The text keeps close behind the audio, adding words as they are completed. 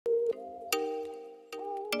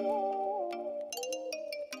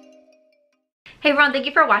Hey everyone, thank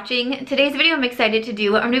you for watching. Today's video I'm excited to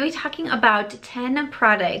do. I'm going to be talking about 10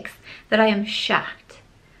 products that I am shocked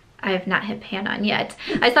I have not hit pan on yet.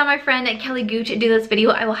 I saw my friend Kelly Gooch do this video.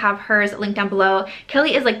 I will have hers linked down below.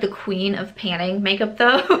 Kelly is like the queen of panning makeup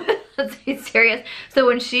though. Let's be serious. So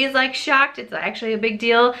when she's like shocked, it's actually a big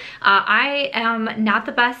deal. I am not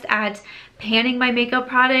the best at panning my makeup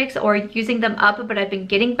products or using them up, but I've been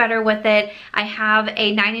getting better with it. I have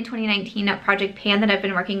a 9 in 2019 project pan that I've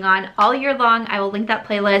been working on all year long. I will link that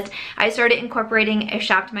playlist. I started incorporating a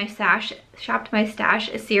Shopped My Stash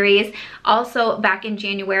series also back in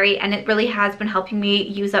January, and it really has been helping me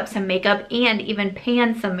use up some makeup and even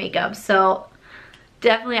pan some makeup. So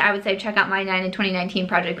definitely I would say check out my 9 in 2019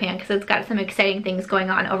 project pan because it's got some exciting things going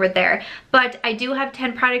on over there. But I do have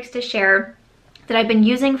 10 products to share that I've been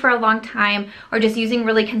using for a long time or just using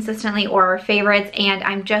really consistently or are favorites, and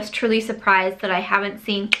I'm just truly surprised that I haven't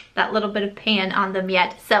seen that little bit of pan on them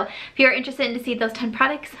yet. So if you're interested in to see those 10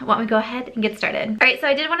 products, why don't we go ahead and get started. Alright, so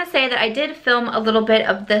I did want to say that I did film a little bit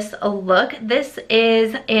of this look. This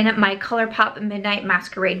is in my ColourPop Midnight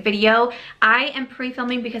Masquerade video. I am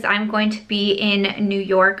pre-filming because I'm going to be in New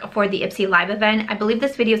York for the Ipsy Live event. I believe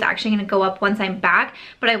this video is actually going to go up once I'm back,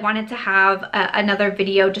 but I wanted to have another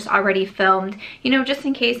video just already filmed, you know, just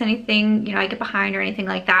in case anything, you know, I get behind or anything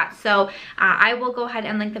like that. So I will go ahead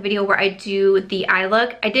and link the video where I do the eye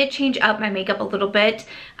look. I did change up my makeup a little bit.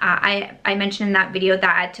 I mentioned in that video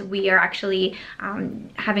that we are actually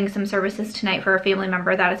having some services tonight for a family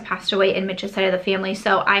member that has passed away in Mitch's side of the family.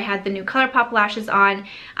 So I had the new ColourPop lashes on.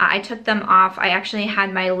 I took them off. I actually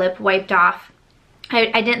had my lip wiped off.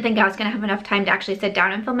 I didn't think I was going to have enough time to actually sit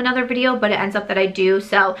down and film another video, but it ends up that I do.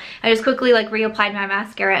 So I just quickly like reapplied my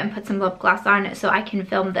mascara and put some lip gloss on so I can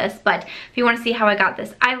film this. But if you want to see how I got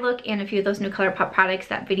this eye look and a few of those new ColourPop products,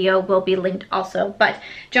 that video will be linked also. But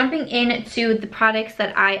jumping into the products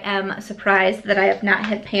that I am surprised that I have not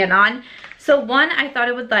hit pan on. So one, I thought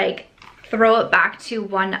it would like throw it back to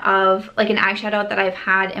one of like an eyeshadow that I've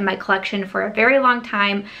had in my collection for a very long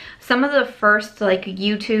time. Some of the first like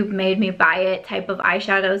YouTube made me buy it type of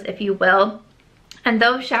eyeshadows, if you will. And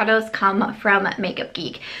those shadows come from Makeup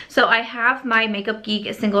Geek. So I have my Makeup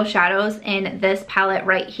Geek single shadows in this palette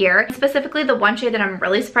right here. Specifically, the one shade that I'm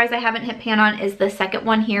really surprised I haven't hit pan on is the second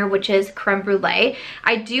one here, which is Creme Brulee.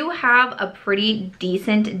 I do have a pretty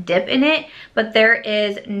decent dip in it, but there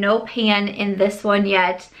is no pan in this one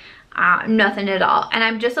yet. Nothing at all, and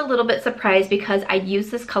I'm just a little bit surprised because I use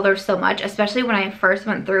this color so much, especially when I first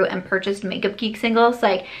went through and purchased Makeup Geek singles.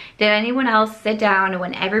 Like, did anyone else sit down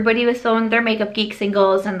when everybody was filming their Makeup Geek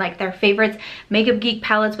singles and like their favorites Makeup Geek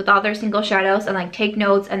palettes with all their single shadows and like take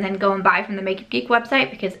notes and then go and buy from the Makeup Geek website?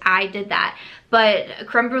 Because I did that. But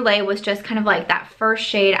Creme Brulee was just kind of like that first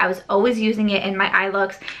shade. I was always using it in my eye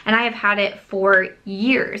looks, and I have had it for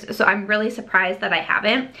years. So I'm really surprised that I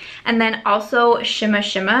haven't. And then also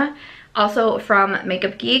Shimma, also from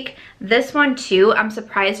Makeup Geek. This one too, I'm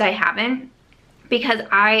surprised I haven't, because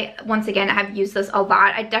I, once again, have used this a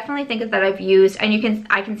lot. I definitely think that I've used, and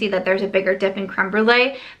I can see that there's a bigger dip in Creme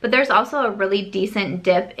Brulee, but there's also a really decent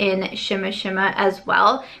dip in Shimma as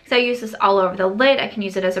well, because I use this all over the lid. I can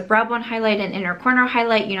use it as a brow bone highlight and inner corner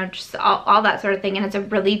highlight, you know, just all that sort of thing, and it's a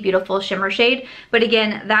really beautiful shimmer shade. But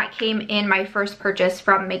again, that came in my first purchase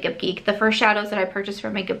from Makeup Geek. The first shadows that I purchased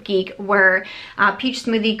from Makeup Geek were Peach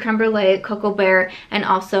Smoothie, Creme Brulee, Cocoa Bear, and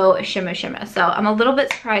also Shimma. So I'm a little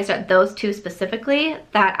bit surprised at those two specifically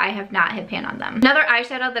that I have not hit pan on them. Another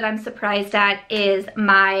eyeshadow that I'm surprised at is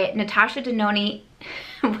my Natasha Denona.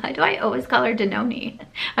 Why do I always call her Denona?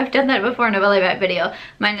 I've done that before in a Belly Bat video.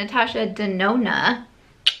 My Natasha Denona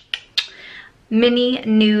mini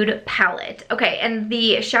nude palette. Okay, and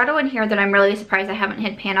the shadow in here that I'm really surprised I haven't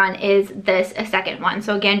hit pan on is this second one.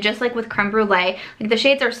 So again, just like with Creme Brulee, like the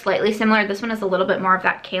shades are slightly similar. This one is a little bit more of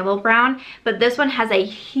that camel brown, but this one has a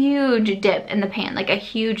huge dip in the pan, like a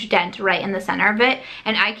huge dent right in the center of it.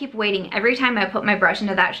 And I keep waiting every time I put my brush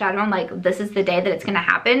into that shadow. I'm like, this is the day that it's gonna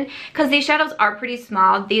happen, because these shadows are pretty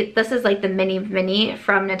small. This is like the mini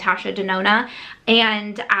from Natasha Denona.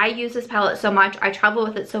 And I use this palette so much, I travel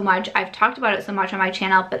with it so much, I've talked about it so much on my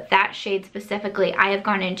channel, but that shade specifically I have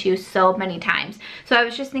gone into so many times. So I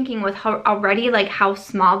was just thinking with how already like how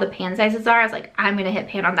small the pan sizes are, I was like, I'm gonna hit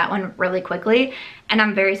pan on that one really quickly, and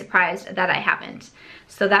I'm very surprised that I haven't.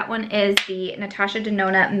 So that one is the Natasha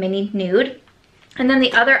Denona Mini Nude. And then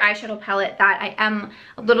the other eyeshadow palette that I am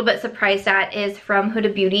a little bit surprised at is from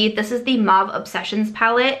Huda Beauty. This is the Mauve Obsessions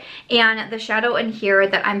palette, and the shadow in here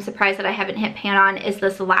that I'm surprised that I haven't hit pan on is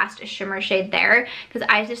this last shimmer shade there, because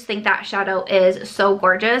I just think that shadow is so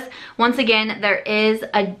gorgeous. Once again, there is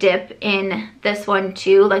a dip in this one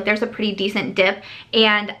too. Like, there's a pretty decent dip,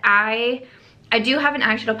 and I I do have an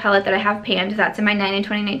eyeshadow palette that I have panned. That's in my 9 in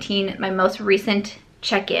 2019, my most recent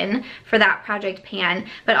check-in for that project pan,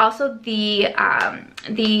 but also the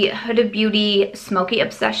Huda Beauty Smoky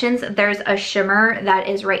Obsessions. There's a shimmer that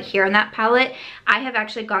is right here in that palette. I have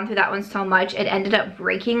actually gone through that one so much, it ended up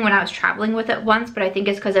breaking when I was traveling with it once, but I think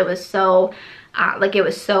it's because it was so like it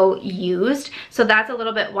was so used. So that's a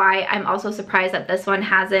little bit why I'm also surprised that this one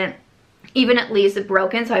hasn't even at least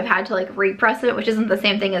broken. So I've had to like repress it, which isn't the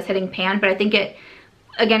same thing as hitting pan, but I think it,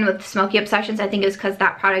 again with Smoky Obsessions, I think it's because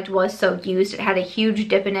that product was so used. It had a huge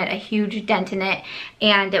dip in it, a huge dent in it,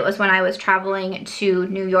 and it was when I was traveling to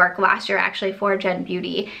New York last year actually for Gen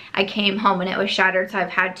Beauty. I came home and it was shattered, so I've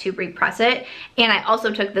had to repress it. And I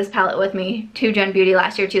also took this palette with me to Gen Beauty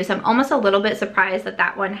last year too, so I'm almost a little bit surprised that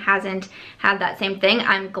that one hasn't had that same thing.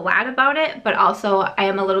 I'm glad about it, but also I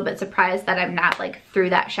am a little bit surprised that I'm not like through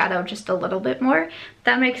that shadow just a little bit more, if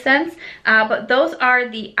that makes sense. But those are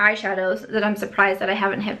the eyeshadows that I'm surprised that I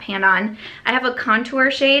haven't hit pan on. I have a contour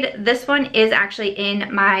shade. This one is actually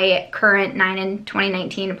in my current 9 in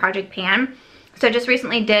 2019 project pan. So I just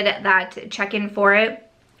recently did that check-in for it.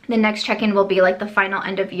 The next check-in will be like the final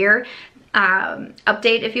end of year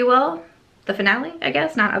update, if you will. The finale, I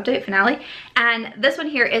guess, not update, finale. And this one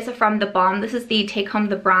here is from TheBalm. This is the Take Home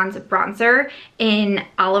the Bronze Bronzer in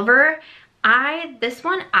Oliver. This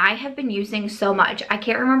one I have been using so much. I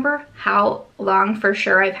can't remember how long for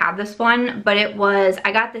sure I've had this one, but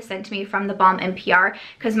I got this sent to me from TheBalm NPR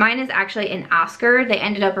because mine is actually in Oscar. They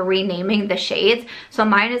ended up renaming the shades. So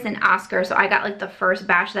mine is in Oscar. So I got like the first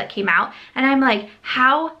batch that came out and I'm like,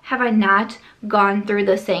 how have I not gone through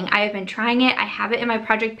this thing? I have been trying it. I have it in my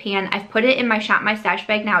project pan. I've put it in my Shop My Stash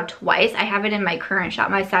bag now twice. I have it in my current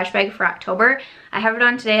Shop My Stash bag for October. I have it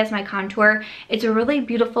on today as my contour. It's really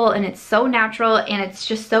beautiful and it's so natural and it's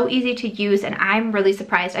just so easy to use, and I'm really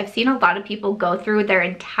surprised. I've seen a lot of people go through their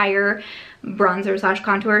entire bronzer slash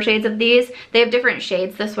contour shades of these. They have different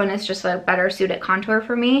shades. This one is just a better suited contour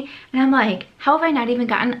for me. And I'm like, how have I not even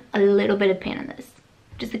gotten a little bit of pan in this?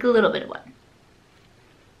 Just like a little bit of one.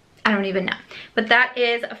 I don't even know. But that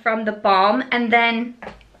is from TheBalm. And then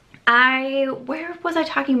where was I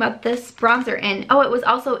talking about this bronzer in? Oh, it was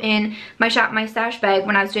also in my Shop My Stash bag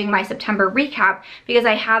when I was doing my September recap, because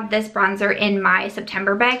I had this bronzer in my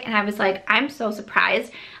September bag and I was like, I'm so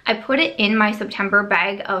surprised. I put it in my September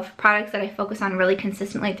bag of products that I focus on really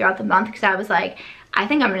consistently throughout the month because I was like, I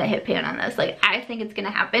think I'm gonna hit pan on this. Like, I think it's gonna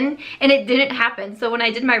happen, and it didn't happen. So when I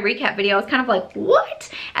did my recap video, I was kind of like, what?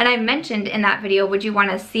 And I mentioned in that video, would you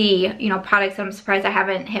wanna see, you know, products that I'm surprised I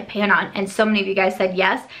haven't hit pan on? And so many of you guys said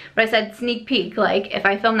yes, but I said sneak peek, like if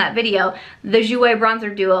I film that video, the Jouer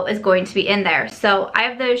Bronzer Duo is going to be in there. So I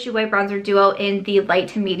have the Jouer Bronzer Duo in the light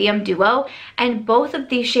to medium duo, and both of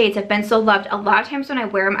these shades have been so loved. A lot of times when I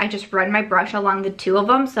wear them, I just run my brush along the two of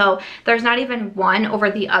them, so there's not even one over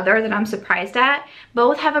the other that I'm surprised at.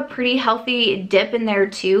 Both have a pretty healthy dip in there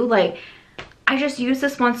too. Like, I just use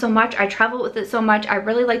this one so much. I travel with it so much. I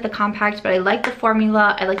really like the compact, but I like the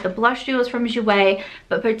formula. I like the blush duos from Jouer,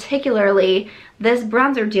 but particularly this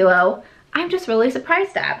bronzer duo, I'm just really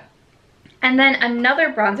surprised at. And then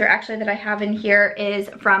another bronzer actually that I have in here is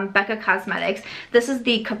from Becca Cosmetics. This is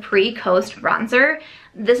the Capri Coast Bronzer.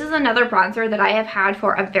 This is another bronzer that I have had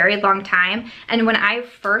for a very long time. And when I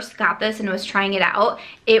first got this and was trying it out,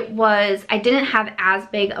 I didn't have as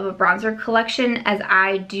big of a bronzer collection as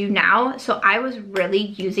I do now. So I was really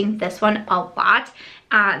using this one a lot.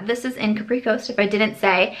 This is in Capri Coast, if I didn't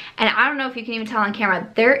say. And I don't know if you can even tell on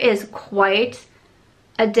camera, there is quite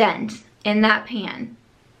a dent in that pan.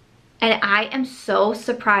 And I am so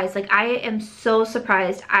surprised. Like, I am so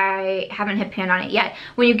surprised I haven't hit pan on it yet.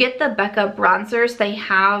 When you get the Becca bronzers, they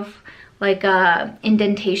have like a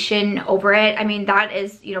indentation over it. I mean, that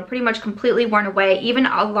is, you know, pretty much completely worn away, even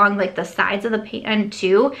along like the sides of the pan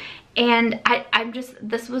too. And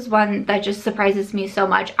this was one that just surprises me so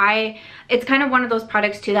much. It's kind of one of those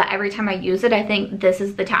products too that every time I use it, I think this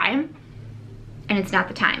is the time. And it's not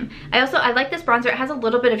the time. I like this bronzer. It has a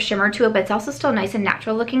little bit of shimmer to it, but it's also still nice and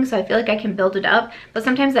natural looking, so I feel like I can build it up, but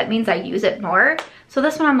sometimes that means I use it more. So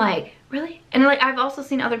this one I'm like, really? And like, I've also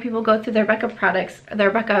seen other people go through their Becca products,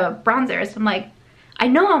 their Becca bronzers. I'm like, I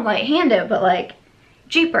know I'm light-handed, but like,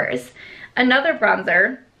 jeepers. Another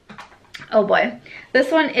bronzer, oh boy.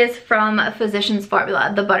 This one is from Physicians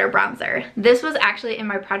Formula, the Butter Bronzer. This was actually in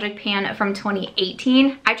my project pan from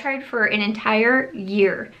 2018. I tried for an entire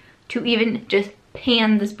year to even just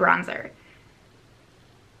pan this bronzer,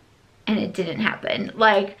 and it didn't happen.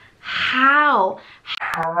 Like, how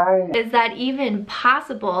is that even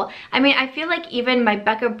possible? I mean, I feel like even my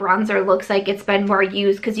Becca bronzer looks like it's been more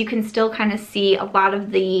used because you can still kind of see a lot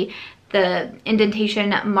of the the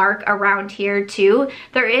indentation mark around here too.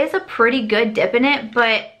 There is a pretty good dip in it,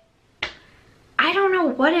 but I don't know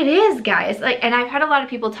what it is, guys. Like, and I've had a lot of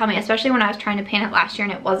people tell me, especially when I was trying to pan it last year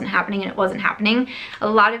and it wasn't happening. A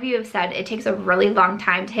lot of you have said it takes a really long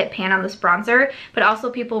time to hit pan on this bronzer, but also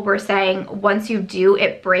people were saying once you do,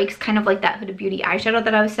 it breaks, kind of like that Huda Beauty eyeshadow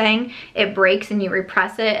that I was saying. It breaks and you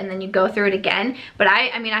repress it and then you go through it again. But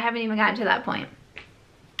I mean, I haven't even gotten to that point.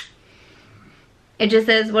 It just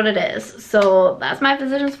is what it is. So that's my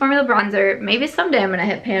Physicians Formula bronzer. Maybe someday I'm gonna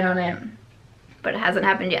hit pan on it, but it hasn't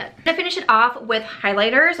happened yet. To finish it off with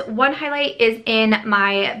highlighters, one highlight is in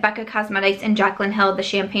my Becca Cosmetics and Jaclyn Hill, the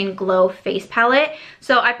Champagne Glow Face Palette.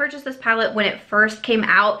 So I purchased this palette when it first came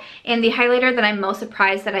out, and the highlighter that I'm most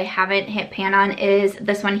surprised that I haven't hit pan on is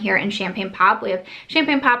this one here in Champagne Pop. We have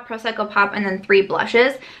Champagne Pop, Prosecco Pop, and then 3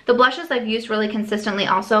 blushes. The blushes I've used really consistently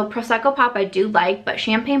also. Prosecco Pop I do like, but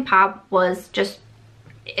Champagne Pop was just,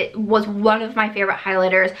 it was one of my favorite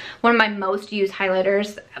highlighters, one of my most used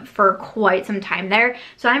highlighters for quite some time there.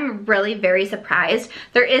 So I'm really very surprised.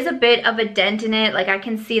 There is a bit of a dent in it. Like I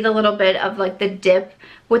can see the little bit of like the dip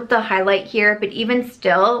with the highlight here, but even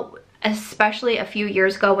still, especially a few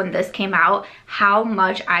years ago when this came out, how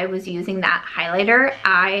much I was using that highlighter.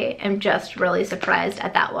 I am just really surprised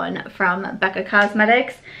at that one from Becca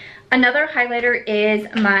Cosmetics. Another highlighter is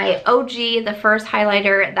my OG, the first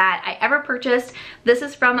highlighter that I ever purchased. This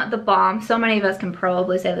is from TheBalm. So many of us can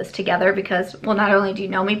probably say this together because, well, not only do you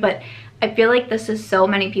know me, but I feel like this is so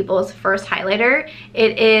many people's first highlighter.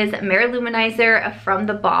 It is Mary Luminizer from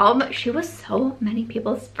TheBalm. She was so many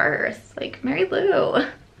people's first. Like, Mary Lou. What's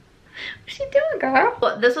she doing, girl?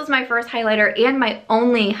 Well, this was my first highlighter and my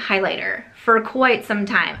only highlighter for quite some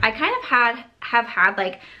time. I kind of have had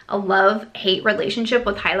like a love-hate relationship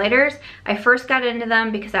with highlighters. I first got into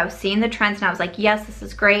them because I was seeing the trends and I was like, yes, this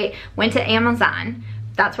is great. Went to Amazon.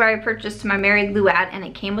 That's where I purchased my Mary Lou at, and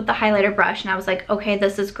it came with the highlighter brush, and I was like, okay,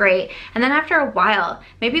 this is great. And then after a while,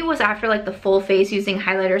 maybe it was after like the full face using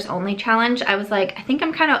highlighters only challenge, I was like, I think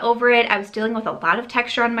I'm kind of over it. I was dealing with a lot of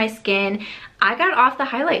texture on my skin. I got off the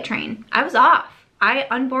highlight train. I was off. I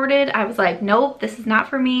unboarded. I was like, nope, this is not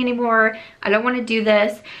for me anymore. I don't want to do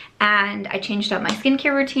this. And I changed up my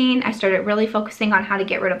skincare routine. I started really focusing on how to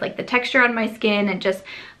get rid of like the texture on my skin and just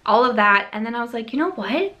all of that. And then I was like, you know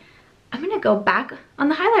what? I'm gonna go back on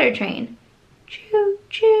the highlighter train. Choo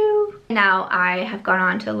choo. Now I have gone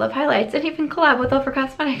on to Love Highlights and even collab with Over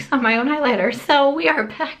Cosmetics on my own highlighter. So we are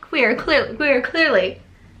back. We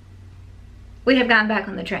have gone back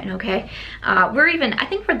on the train, okay? We're even, I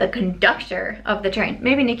think we're the conductor of the train.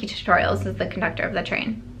 Maybe Nikki Tutorials is the conductor of the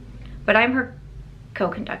train, but I'm her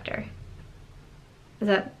co-conductor. Is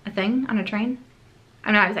that a thing on a train?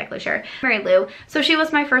 I'm not exactly sure. Mary Lou. So she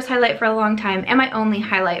was my first highlight for a long time and my only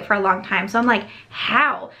highlight for a long time. So I'm like,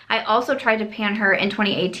 how? I also tried to pan her in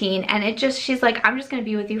 2018 and it just, she's like, I'm just gonna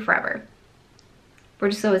be with you forever. We're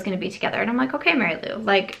just always gonna be together. And I'm like, okay, Mary Lou,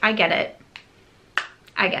 like, I get it.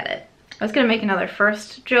 I get it. I was gonna make another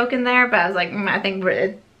first joke in there, but I was like, I think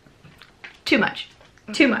we're too much.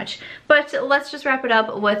 Too much. But let's just wrap it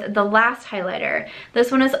up with the last highlighter.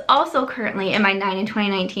 This one is also currently in my 9 in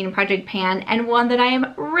 2019 Project Pan, and one that I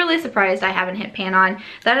am really surprised I haven't hit pan on.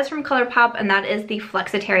 That is from ColourPop, and that is the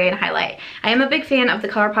Flexitarian highlight. I am a big fan of the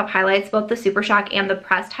ColourPop highlights, both the Super Shock and the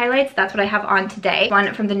pressed highlights. That's what I have on today.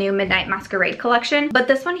 One from the new Midnight Masquerade collection. But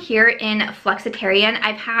this one here in Flexitarian,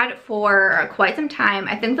 I've had for quite some time.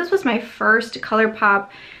 I think this was my first ColourPop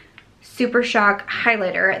Super Shock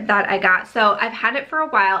highlighter that I got. So I've had it for a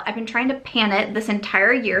while. I've been trying to pan it this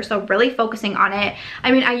entire year, so really focusing on it.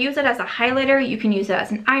 I mean, I use it as a highlighter. You can use it as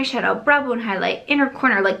an eyeshadow, brow bone highlight, inner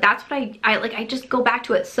corner. Like, that's what I just go back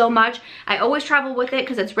to it so much. I always travel with it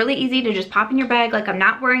because it's really easy to just pop in your bag. Like, I'm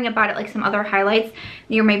not worrying about it like some other highlights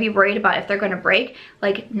you're maybe worried about if they're going to break.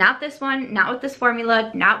 Like, not this one, not with this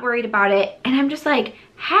formula, not worried about it. And I'm just like,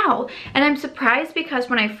 how? And I'm surprised because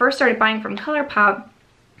when I first started buying from ColourPop,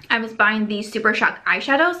 I was buying these Super Shock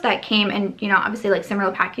eyeshadows that came in, you know, obviously like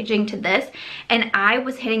similar packaging to this, and I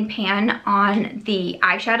was hitting pan on the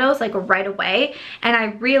eyeshadows like right away, and I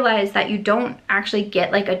realized that you don't actually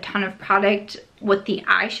get like a ton of product with the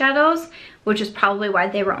eyeshadows, which is probably why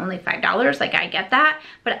they were only $5. Like, I get that,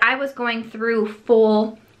 but I was going through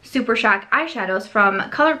full Super Shock eyeshadows from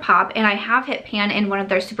ColourPop, and I have hit pan in one of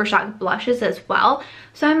their Super Shock blushes as well.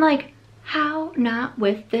 So I'm like, how not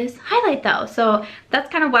with this highlight though? So that's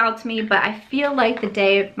kind of wild to me, but I feel like the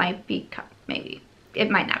day might be, maybe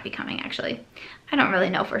it might not be coming actually. I don't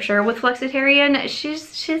really know for sure with Flexitarian.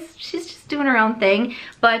 She's just doing her own thing,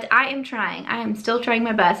 but I am trying. I am still trying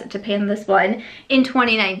my best to pan this one in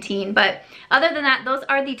 2019. But other than that, those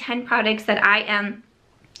are the 10 products that I am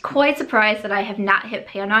quite surprised that I have not hit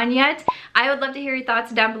pan on yet. I would love to hear your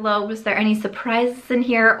thoughts down below. Was there any surprises in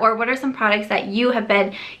here, or what are some products that you have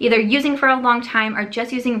been either using for a long time or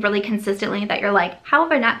just using really consistently that you're like, how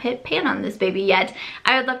have I not hit pan on this baby yet?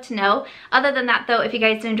 I would love to know. Other than that though, if you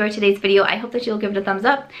guys did enjoy today's video, I hope that you'll give it a thumbs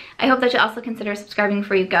up. I hope that you'll also consider subscribing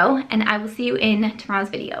before you go, and I will see you in tomorrow's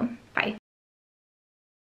video.